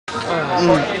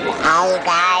Hi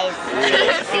guys.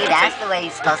 See, that's the way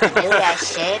you're supposed to do that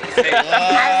shit.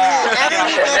 Yeah. I don't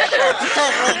need that shit.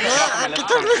 I can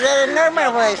tell you that in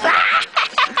normal voice.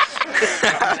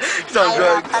 Sounds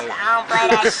good. I don't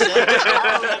play that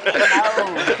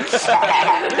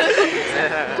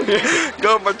shit.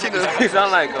 Go, Martina. You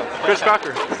sound like Chris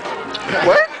Crocker.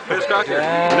 What? Chris Crocker.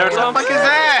 You never saw him? What the fuck is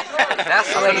that?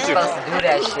 That's the way you're supposed to do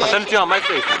that I'll shit. send it to you on my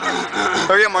face.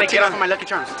 Hurry up, Martina. my Lucky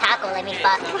Charms. Taco, let me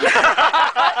fuck it.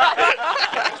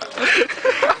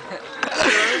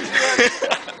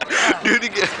 Do it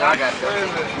again. I got it.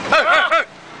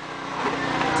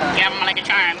 Yeah, my Lucky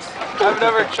Charms. I've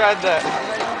never tried that.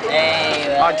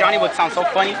 Hey, Oh, Johnny would sound so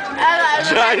funny.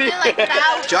 Johnny.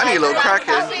 Johnny, a little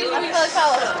crackhead.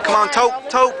 Come on,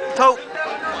 tote.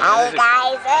 Hey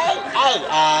guys,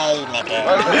 hey, nigga.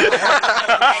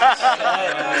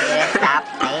 Stop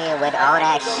playing with all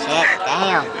that shit,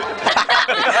 damn.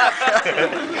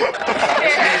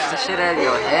 Get the shit out of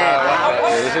your head.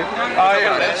 Oh,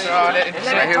 yeah, that's right.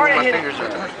 I hear where my fingers are.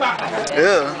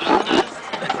 Yeah.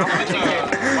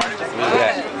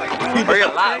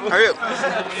 Hurry up.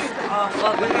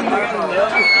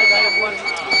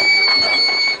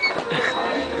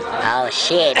 Oh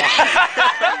shit.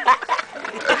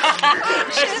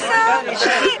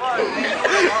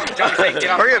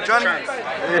 Hurry up, Johnny.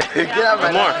 Get out of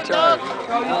my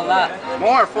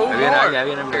More, fool. More. Yeah,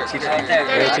 teacher. He's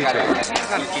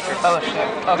not a teacher. Oh, shit.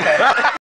 Okay.